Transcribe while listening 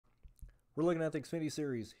We're looking at the Xfinity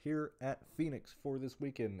Series here at Phoenix for this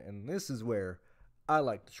weekend, and this is where I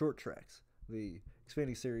like the short tracks, the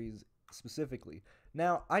Xfinity Series specifically.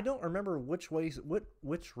 Now, I don't remember which race it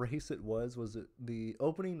was. Was it the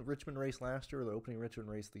opening Richmond race last year or the opening Richmond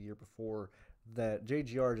race the year before that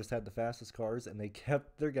JGR just had the fastest cars and they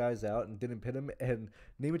kept their guys out and didn't pit them, and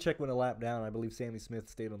Nemechek went a lap down. I believe Sammy Smith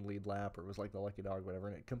stayed on the lead lap, or it was like the lucky dog, whatever,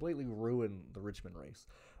 and it completely ruined the Richmond race.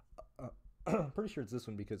 I'm pretty sure it's this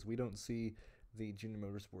one because we don't see the Junior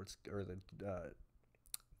Motorsports or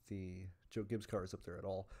the Joe Gibbs cars up there at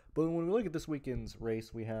all. But when we look at this weekend's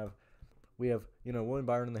race, we have William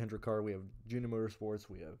Byron in the Hendrick car. We have Junior Motorsports.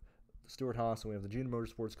 We have Stuart Haas, and we have the Junior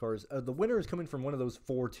Motorsports cars. The winner is coming from one of those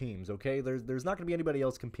four teams. Okay, there's not going to be anybody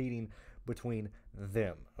else competing between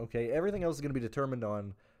them. Okay, everything else is going to be determined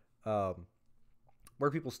on where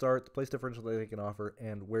people start, the place differential that they can offer,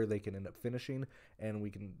 and where they can end up finishing. And we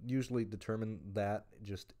can usually determine that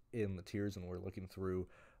just in the tiers, and we're looking through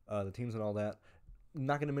the teams and all that.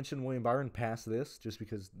 Not going to mention William Byron past this, just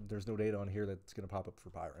because there's no data on here that's going to pop up for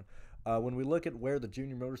Byron. When we look at where the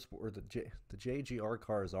Junior Motorsport or the JGR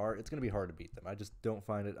cars are, it's going to be hard to beat them. I just don't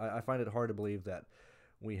find it. I find it hard to believe that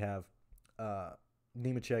we have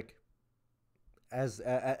Nemechek as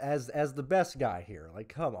the best guy here. Like,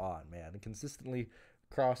 come on, man. Consistently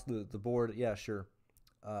across the board. Yeah, sure.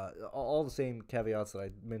 All the same caveats that I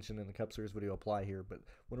mentioned in the Cup Series video apply here, but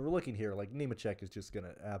when we're looking here, like, Nemechek is just going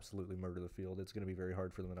to absolutely murder the field. It's going to be very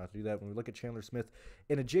hard for them not to do that. When we look at Chandler Smith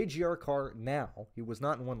in a JGR car now, he was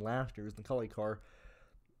not in one last year. He was in the Cully car,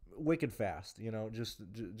 wicked fast,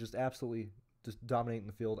 just absolutely just dominating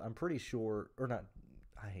the field. I'm pretty sure, or not,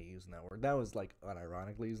 I hate using that word. That was like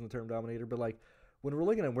unironically using the term dominator, but like, when we're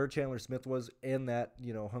looking at where Chandler Smith was in that,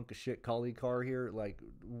 hunk of shit colleague car here, like,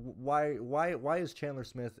 why is Chandler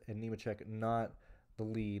Smith and Nemechek not the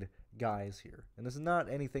lead guys here? And this is not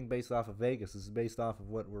anything based off of Vegas. This is based off of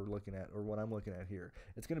what we're looking at, or what I'm looking at here.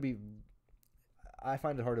 It's going to be, I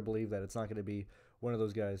find it hard to believe that it's not going to be one of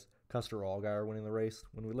those guys, Custer or Allgaier, winning the race.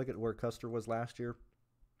 When we look at where Custer was last year,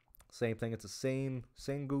 same thing. It's the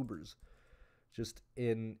same goobers, just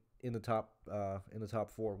in the top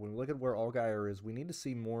four. When we look at where Allgaier is, we need to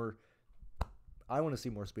see more. I want to see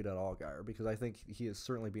more speed out of Allgaier because I think he is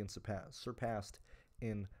certainly being surpassed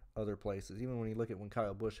in other places. Even when you look at when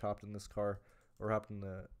Kyle Busch hopped in this car, or hopped in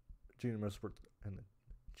the Junior Motorsports, and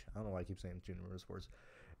I don't know why I keep saying Junior Motorsports,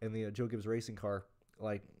 and the Joe Gibbs racing car,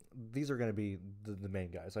 like, these are going to be the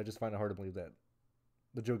main guys. I just find it hard to believe that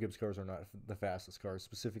the Joe Gibbs cars are not the fastest cars,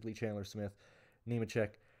 specifically Chandler Smith, Nemechek,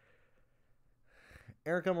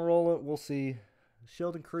 Eric Almirola, we'll see.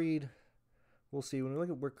 Sheldon Creed, we'll see. When we look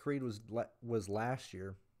at where Creed was last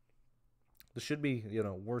year, this should be,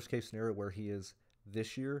 worst case scenario where he is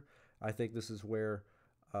this year. I think this is where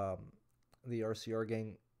the RCR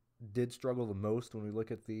gang did struggle the most when we look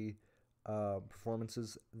at the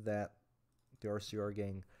performances that the RCR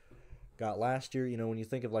gang got last year. When you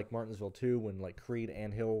think of like Martinsville 2, when like Creed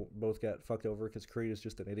and Hill both got fucked over because Creed is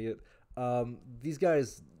just an idiot. These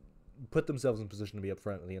guys put themselves in position to be up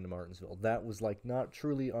front at the end of Martinsville. That was like not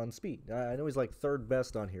truly on speed. I know he's like third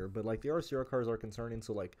best on here, but like the RCR cars are concerning.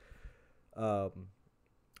 So like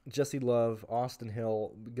Jesse Love, Austin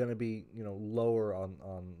Hill, gonna be lower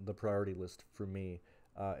on the priority list for me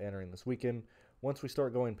entering this weekend. Once we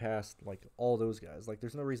start going past like all those guys, like,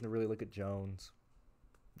 there's no reason to really look at Jones.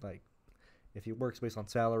 Like, if he works based on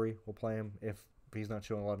salary, we'll play him. If he's not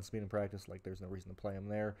showing a lot of speed in practice, like, there's no reason to play him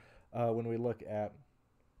there. When we look at,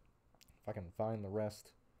 if I can find the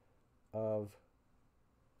rest of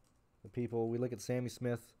the people, we look at Sammy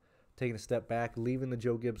Smith taking a step back, leaving the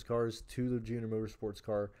Joe Gibbs cars to the Junior Motorsports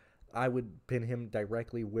car. I would pin him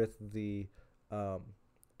directly with the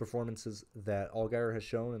performances that Allgaier has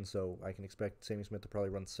shown, and so I can expect Sammy Smith to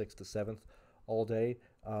probably run 6th to 7th all day.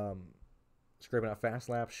 Scraping out fast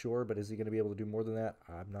laps, sure, but is he going to be able to do more than that?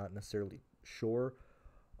 I'm not necessarily sure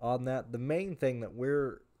on that. The main thing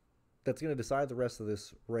that's going to decide the rest of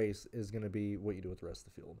this race is going to be what you do with the rest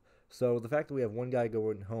of the field. So the fact that we have one guy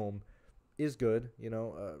going home is good.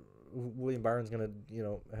 William Byron's going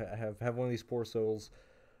to have one of these poor souls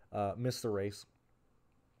miss the race.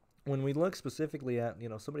 When we look specifically at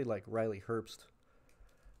somebody like Riley Herbst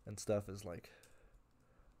and stuff is like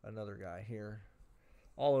another guy here,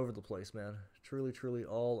 all over the place, man. Truly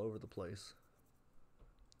all over the place.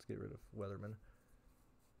 Let's get rid of Weatherman.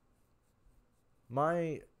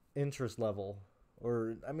 My interest level,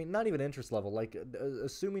 or I mean, not even interest level, like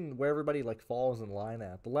assuming where everybody like falls in line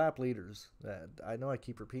at the lap leaders. I know I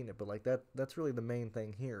keep repeating it, but like that's really the main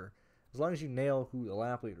thing here. As long as you nail who the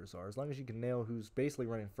lap leaders are, as long as you can nail who's basically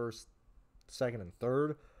running first, second, and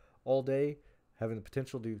third all day, having the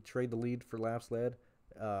potential to trade the lead for laps led,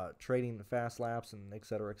 trading fast laps, and et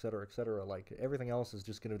cetera, et cetera, et cetera. Like, everything else is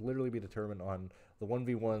just going to literally be determined on the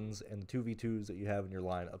 1v1s and the 2v2s that you have in your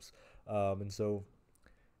lineups. And so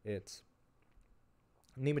it's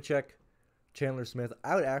Nemechek, Chandler Smith.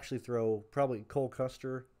 I would actually throw probably Cole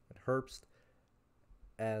Custer and Herbst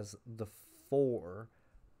as the 4.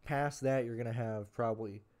 Past that, you're going to have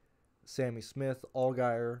probably Sammy Smith,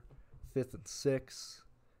 Allgaier, 5th and 6th.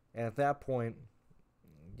 And at that point,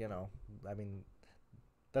 you know, I mean,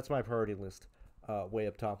 that's my priority list way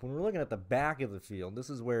up top. When we're looking at the back of the field, this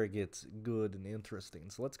is where it gets good and interesting.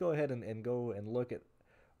 So let's go ahead and go and look at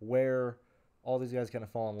where all these guys kind of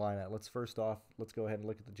fall in line at. Let's go ahead and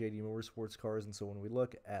look at the JD Motorsports cars. And so when we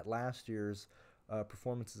look at last year's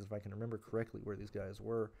performances, if I can remember correctly where these guys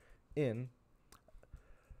were in,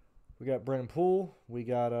 we got Brennan Poole. We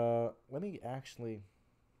got, let me actually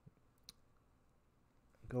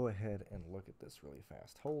go ahead and look at this really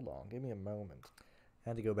fast. Hold on. Give me a moment. I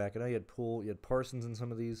had to go back. I know you had Poole. You had Parsons in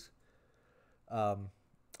some of these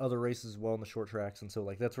other races as well in the short tracks. And so,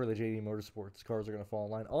 like, that's where the JD Motorsports cars are going to fall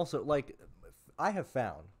in line. Also, like, I have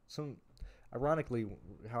found some, ironically,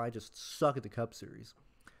 how I just suck at the Cup Series.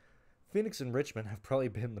 Phoenix and Richmond have probably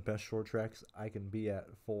been the best short tracks I can be at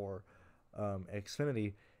for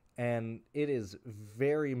Xfinity. And it is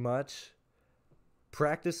very much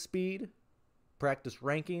practice speed, practice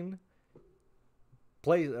ranking,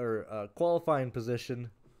 qualifying position.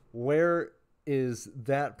 Where is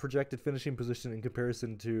that projected finishing position in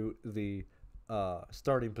comparison to the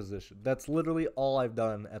starting position? That's literally all I've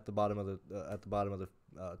done at the bottom of the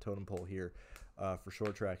totem pole here for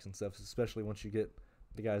short tracks and stuff. Especially once you get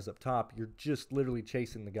the guys up top, you're just literally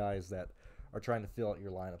chasing the guys that are trying to fill out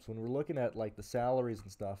your lineups. When we're looking at like the salaries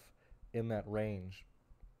and stuff in that range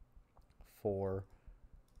for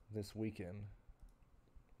this weekend,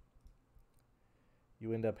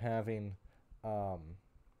 you end up having I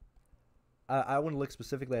want to look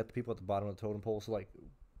specifically at the people at the bottom of the totem pole. So like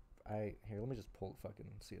here, let me just pull the fucking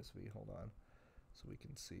CSV. Hold on, so we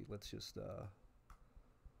can see. Let's just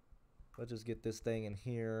get this thing in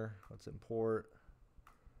here. Let's import.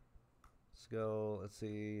 Let's go. Let's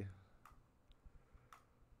see.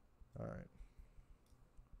 All right.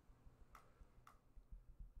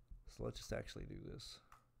 So let's just actually do this.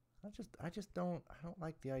 I don't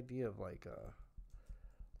like the idea of like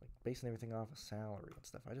basing everything off of salary and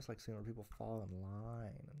stuff. I just like seeing where people fall in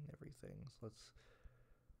line and everything. So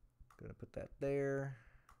gonna put that there.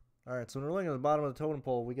 All right. So when we're looking at the bottom of the totem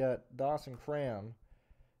pole, we got Dawson Cram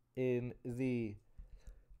in the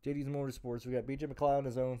JD's Motorsports. We got BJ McLeod,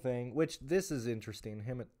 his own thing, which this is interesting.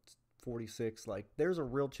 Him at 46. Like, there's a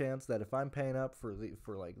real chance that if I'm paying up for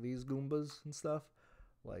like these Goombas and stuff,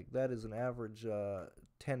 like that is an average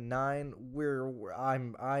 10-9.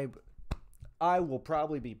 I will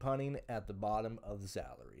probably be punting at the bottom of the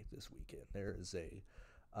salary this weekend. There is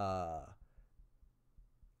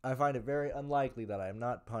I find it very unlikely that I am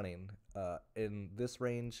not punting in this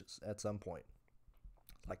range at some point.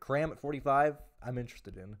 Like Cram at 45, I'm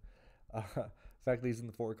interested in. The fact that he's in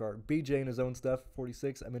the 4 car. BJ and his own stuff,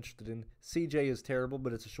 46, I'm interested in. CJ is terrible,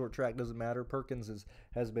 but it's a short track, doesn't matter. Perkins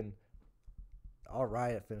has been all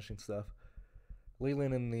right at finishing stuff.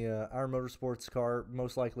 Leland in the Our Motorsports car,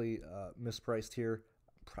 most likely mispriced here.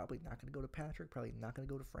 Probably not going to go to Patrick. Probably not going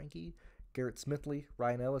to go to Frankie. Garrett Smithley,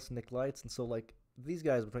 Ryan Ellis, Nick Lights. And so, like, these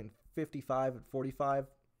guys between 55 and 45,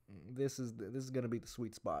 this is going to be the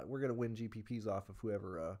sweet spot. We're going to win GPPs off of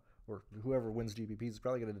whoever, or whoever wins GPPs is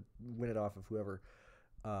probably going to win it off of whoever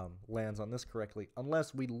lands on this correctly.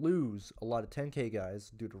 Unless we lose a lot of 10K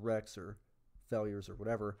guys due to wrecks or failures or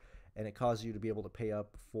whatever, and it causes you to be able to pay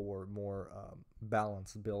up for more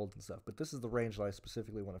balanced builds and stuff. But this is the range that I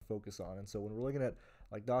specifically want to focus on. And so when we're looking at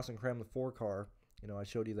like Dawson Cram, the 4 car, you know, I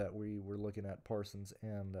showed you that we were looking at Parsons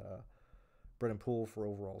and Brennan Poole for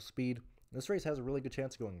overall speed. This race has a really good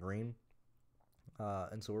chance of going green.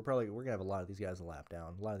 And so we're going to have a lot of these guys a lap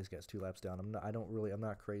down. A lot of these guys 2 laps down. I'm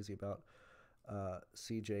not crazy about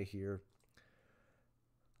CJ here.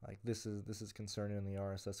 Like this is concerning in the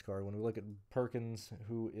RSS car. When we look at Perkins,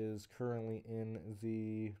 who is currently in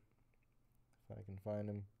the, if I can find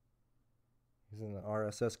him, he's in the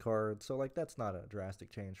RSS car. So like that's not a drastic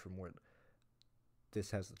change from what this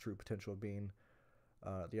has the true potential of being.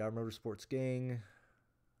 The Our Motorsports gang,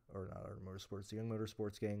 or not Our Motorsports, the Young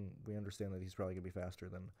Motorsports gang. We understand that he's probably gonna be faster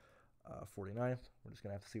than 49th. We're just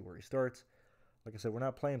gonna have to see where he starts. Like I said, we're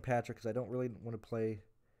not playing Patrick because I don't really want to play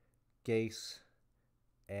Gase.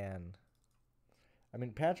 And I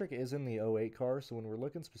mean, Patrick is in the 08 car, so when we're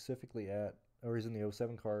looking specifically at, or he's in the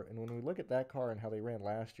 07 car, and when we look at that car and how they ran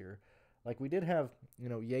last year, like we did have, you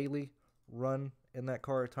know, Yaley run in that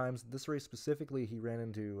car at times. This race specifically, he ran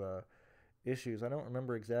into issues. I don't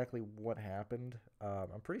remember exactly what happened.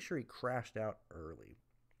 I'm pretty sure he crashed out early.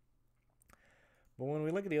 But when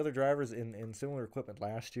we look at the other drivers in similar equipment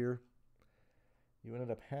last year, you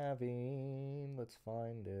ended up having, let's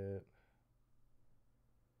find it.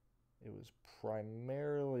 It was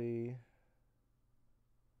primarily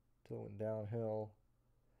till it went downhill.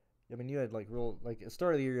 I mean, you had like at the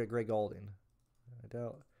start of the year, you had Greg Galding. I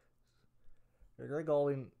doubt. Greg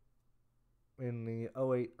Galding in the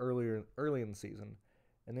 08 early in the season.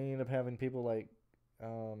 And then you end up having people like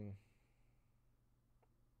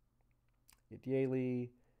Yaley,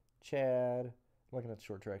 Chad. I'm looking at the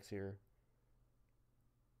short tracks here.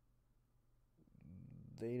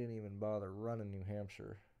 They didn't even bother running New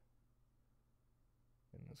Hampshire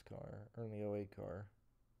in this car, or in the 08 car.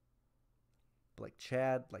 But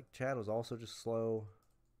Chad was also just slow.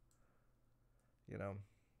 You know,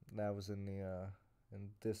 that was in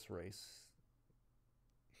this race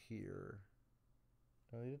here.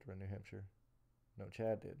 No, they did run New Hampshire. No,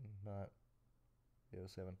 Chad did, not the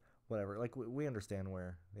 07. Whatever. Like, we understand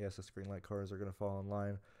where the SS Greenlight cars are going to fall in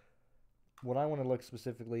line. What I want to look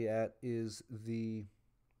specifically at is the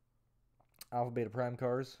Alpha Beta Prime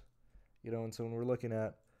cars. You know, and so when we're looking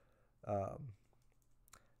at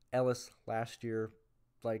Ellis last year,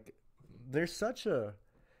 like, there's such a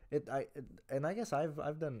and I guess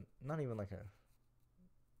I've done not even like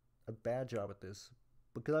a bad job at this,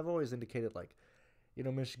 because I've always indicated, like, you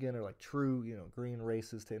know, Michigan are like true, you know, green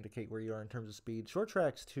races to indicate where you are in terms of speed. Short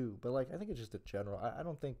tracks too, but like I think it's just a general. I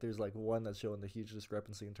don't think there's like one that's showing the huge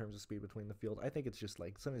discrepancy in terms of speed between the field. I think it's just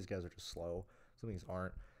like some of these guys are just slow, some of these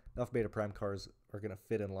aren't. Alpha Beta Prime cars are going to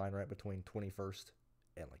fit in line right between 21st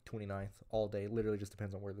and like 29th all day. Literally just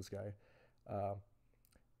depends on where this guy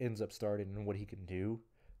ends up starting and what he can do.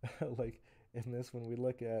 Like in this, when we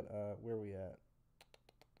look at where are we at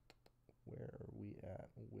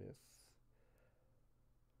with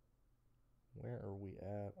where are we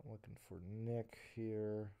at? I'm looking for Nick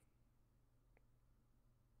here.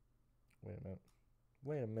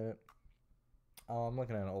 Wait a minute. Oh, I'm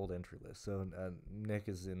looking at an old entry list. So Nick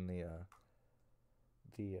is in the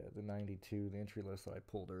 92. The entry list that I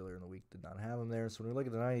pulled earlier in the week did not have him there. So when we look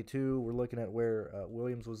at the 92, we're looking at where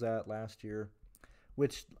Williams was at last year,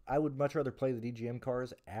 which I would much rather play the DGM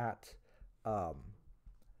cars at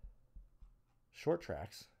short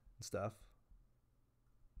tracks and stuff.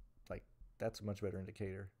 Like, that's a much better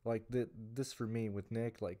indicator. Like, this for me with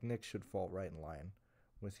Nick, like, Nick should fall right in line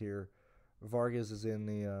with here. Vargas is in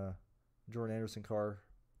the Jordan Anderson car,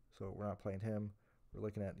 so we're not playing him. We're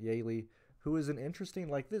looking at Yaley, who is an interesting,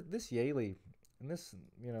 like, this Yaley, and this,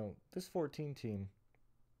 you know, this 14 team,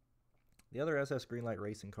 the other SS Greenlight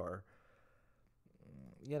racing car,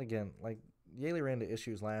 yet again, like, Yaley ran into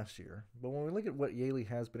issues last year, but when we look at what Yaley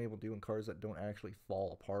has been able to do in cars that don't actually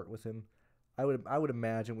fall apart with him, I would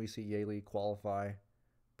imagine we see Yaley qualify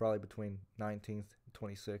probably between 19th and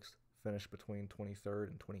 26th, finish between 23rd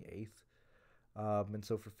and 28th. And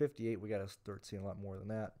so for 58, we got to start seeing a lot more than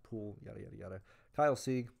that. Pool, yada, yada, yada. Kyle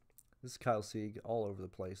Sieg. This is Kyle Sieg all over the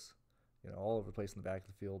place. You know, all over the place in the back of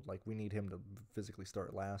the field. Like, we need him to physically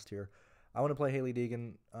start last here. I want to play Haley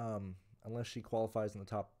Deegan unless she qualifies in the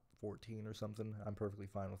top 14 or something. I'm perfectly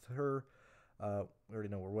fine with her. We already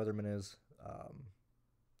know where Weatherman is.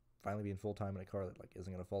 Finally being full-time in a car that, like,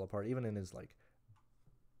 isn't going to fall apart. Even in his, like,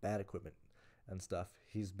 bad equipment and stuff,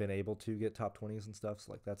 he's been able to get top 20s and stuff,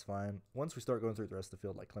 so like that's fine. Once we start going through the rest of the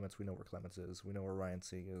field, like Clements, we know where Clements is, we know where Ryan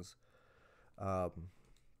Sieg is.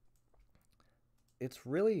 It's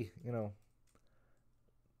really, you know,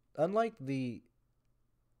 unlike the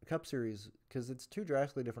Cup Series, because it's two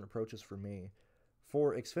drastically different approaches for me.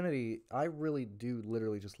 For Xfinity, I really do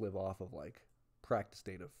literally just live off of like practice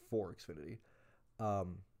data for Xfinity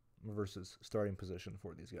versus starting position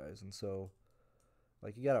for these guys, and so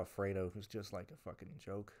like, you got Alfredo, who's just like a fucking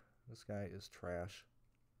joke. This guy is trash.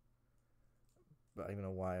 But I don't even know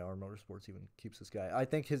why our Motorsports even keeps this guy. I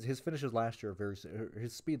think his finishes last year are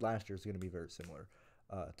his speed last year is going to be very similar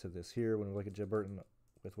to this here. When we look at Jeb Burton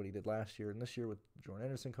with what he did last year and this year with Jordan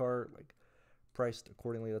Anderson car, like, priced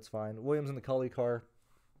accordingly, that's fine. Williams in the Cully car.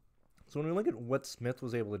 So when we look at what Smith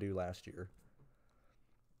was able to do last year,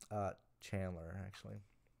 Chandler, actually.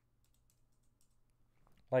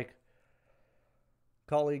 Like,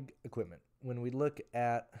 colleague equipment. When we look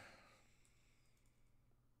at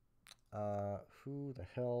who the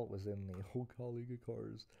hell was in the whole colleague of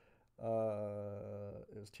cars,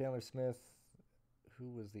 it was Chandler Smith. Who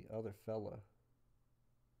was the other fella?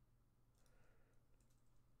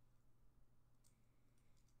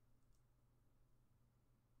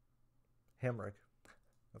 Hemrick.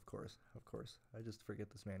 Of course. I just forget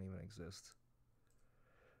this man even exists.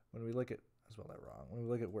 When we look at, I spelled that wrong. When we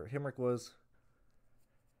look at where Hemrick was,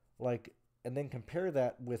 like, and then compare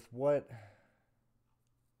that with what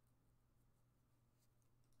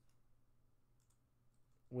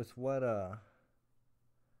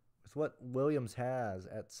Williams has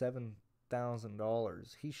at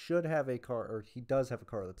 $7,000. He should have a car, or he does have a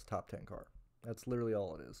car that's a top 10 car. That's literally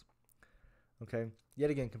all it is. Okay? Yet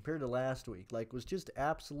again, compared to last week, like, was just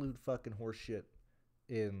absolute fucking horse shit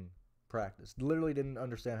in practice. Literally didn't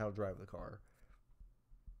understand how to drive the car.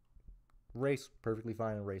 Race perfectly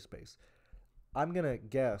fine in race pace. I'm going to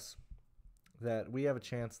guess that we have a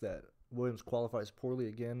chance that Williams qualifies poorly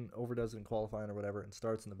again, overdoes it in qualifying or whatever, and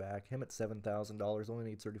starts in the back. Him at $7,000, only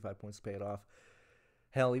needs 35 points to pay it off.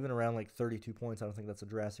 Hell, even around like 32 points, I don't think that's a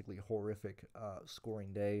drastically horrific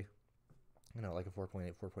scoring day. You know, like a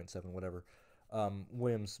 4.8, 4.7, whatever.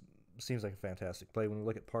 Williams seems like a fantastic play. When we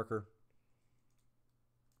look at Parker,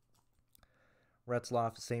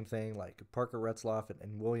 Retzlaff, same thing, like Parker, Retzlaff,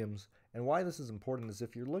 and Williams. And why this is important is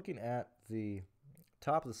if you're looking at the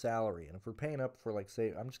top of the salary, and if we're paying up for, like,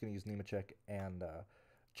 say, I'm just going to use Nemechek and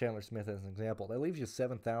Chandler Smith as an example, that leaves you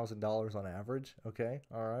 $7,000 on average. Okay,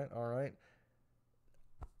 all right.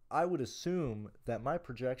 I would assume that my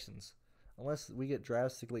projections, unless we get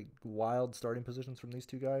drastically wild starting positions from these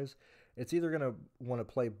two guys, it's either going to want to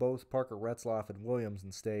play both Parker, Retzlaff, and Williams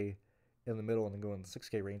and stay in the middle and then go in the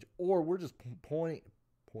 6K range, or we're just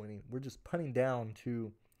we're just punting down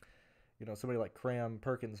to, you know, somebody like Cram,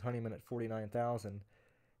 Perkins, Honeyman at 49,000,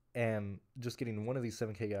 and just getting one of these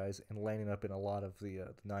 7K guys and landing up in a lot of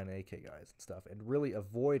the 9 and 8K guys and stuff, and really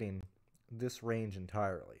avoiding this range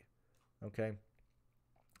entirely. Okay,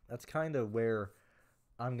 that's kind of where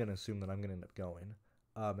I'm going to assume that I'm going to end up going.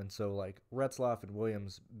 And so, like, Retzlaff and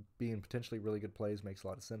Williams being potentially really good plays makes a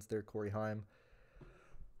lot of sense there. Corey Heim.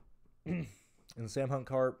 And the Sam Hunt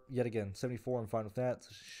car, yet again, 74, I'm fine with that.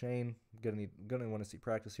 Shane, gonna want to see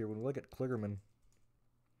practice here. When we look at Kligerman,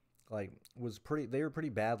 like, they were pretty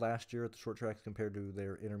bad last year at the short tracks compared to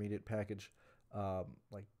their intermediate package.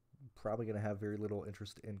 Like, probably gonna have very little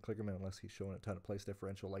interest in Kligerman unless he's showing a ton of place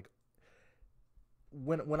differential. Like,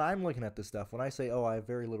 when I'm looking at this stuff, when I say, oh, I have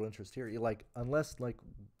very little interest here, like, unless, like,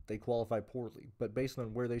 they qualify poorly, but based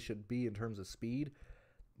on where they should be in terms of speed,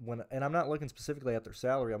 and I'm not looking specifically at their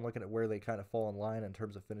salary, I'm looking at where they kind of fall in line in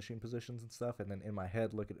terms of finishing positions and stuff, and then in my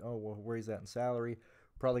head look at, oh, well, where he's at in salary,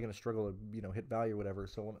 probably going to struggle to, you know, hit value or whatever.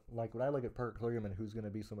 So when I look at Parker Kligerman, who's going to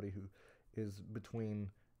be somebody who is between,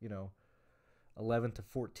 you know, 11th to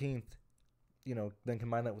 14th, you know, then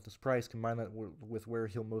combine that with his price, combine that with where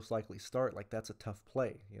he'll most likely start, like, that's a tough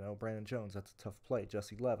play. You know, Brandon Jones, that's a tough play.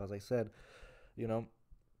 Jesse Love, as I said, you know,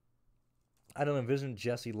 I don't envision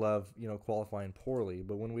Jesse Love, you know, qualifying poorly,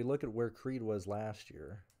 but when we look at where Creed was last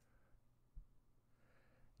year,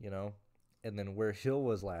 you know, and then where Hill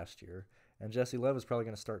was last year, and Jesse Love is probably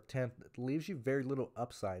going to start 10th, it leaves you very little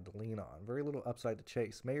upside to lean on, very little upside to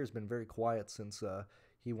chase. Mayer's been very quiet since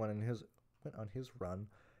he went on his run,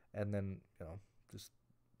 and then, you know, just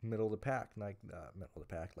middle of the pack, like,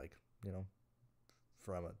 you know,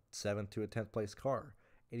 from a 7th to a 10th place car.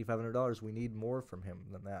 $8,500, we need more from him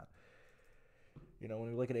than that. You know, when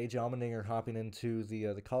we look at AJ Allmendinger hopping into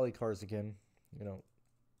the Collie cars again, you know,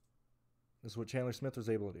 this is what Chandler Smith was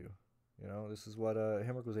able to do. You know, this is what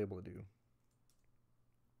Hemrick was able to do.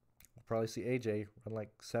 We'll probably see AJ run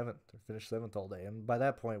like 7th or finish 7th all day, and by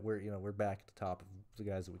that point, we're back at the top of the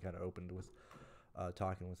guys that we kind of opened with,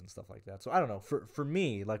 talking with and stuff like that. So I don't know. For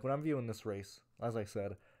me, like, when I'm viewing this race, as I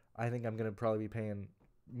said, I think I'm going to probably be paying,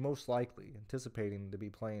 most likely anticipating to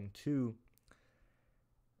be playing two.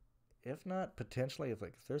 If not, potentially, if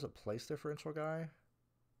there's a place differential guy,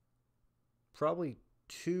 probably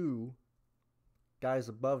two guys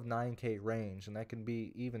above 9K range, and that can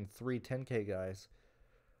be even 3 10K guys,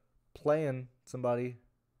 playing somebody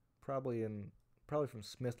probably from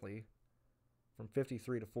Smithley from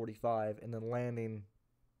 53 to 45, and then landing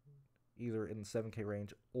either in the 7K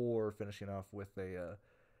range or finishing off with an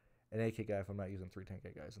 8K guy if I'm not using 3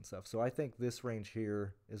 10K guys and stuff. So I think this range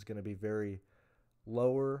here is going to be very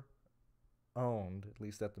lower owned, at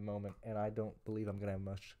least at the moment, and I don't believe I'm gonna have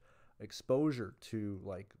much exposure to,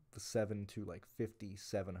 like, the $7 to like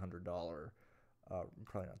 $5,700,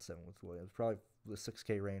 probably not 7 with Williams, probably the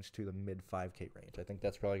 6K range to the mid 5K range. I think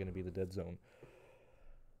that's probably going to be the dead zone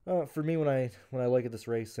for me when I look at this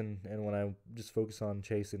race, and when I just focus on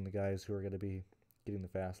chasing the guys who are going to be getting the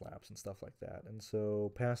fast laps and stuff like that. And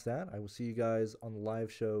so past that, I will see you guys on the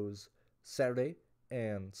live shows Saturday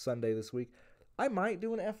and Sunday this week. I might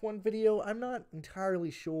do an F1 video. I'm not entirely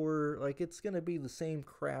sure. Like, it's going to be the same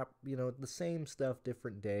crap, you know, the same stuff,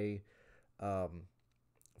 different day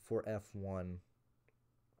for F1.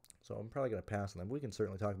 So I'm probably going to pass on them. We can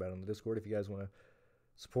certainly talk about it on the Discord if you guys want to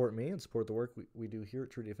support me and support the work we do here at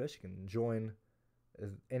TrueDFS. You can join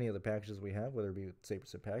any of the packages we have, whether it be the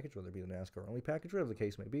Sabersit package, whether it be the NASCAR only package, whatever the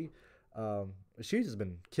case may be. Sheets has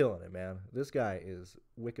been killing it, man. This guy is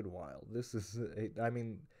wicked wild. This is, I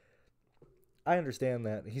mean, I understand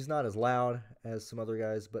that he's not as loud as some other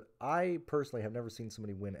guys, but I personally have never seen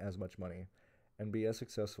somebody win as much money and be as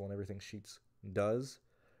successful in everything Sheets does.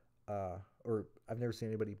 Or I've never seen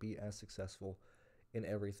anybody be as successful in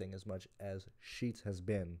everything as much as Sheets has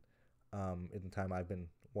been in the time I've been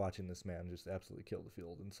watching this man just absolutely kill the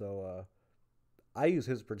field. And so I use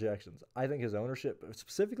his projections. I think his ownership,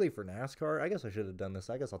 specifically for NASCAR, I guess I should have done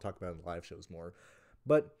this. I guess I'll talk about it in live shows more.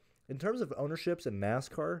 But in terms of ownerships in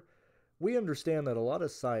NASCAR, we understand that a lot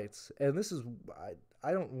of sites, and this is,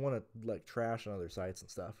 I don't want to like trash on other sites and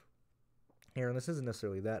stuff here, and this isn't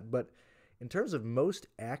necessarily that, but in terms of most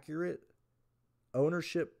accurate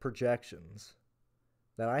ownership projections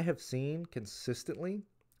that I have seen consistently,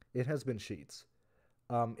 it has been Sheets.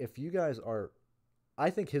 If you guys are,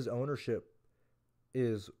 I think his ownership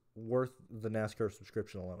is worth the NASCAR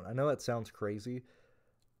subscription alone. I know that sounds crazy,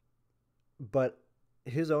 but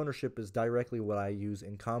his ownership is directly what I use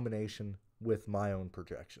in combination with my own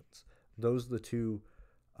projections. Those are the two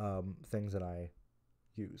things that I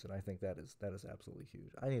use, and I think that is absolutely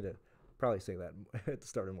huge. I need to probably say that at the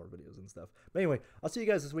start of more videos and stuff. But anyway, I'll see you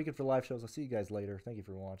guys this weekend for live shows. I'll see you guys later. Thank you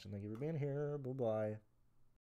for watching. Thank you for being here. Bye-bye.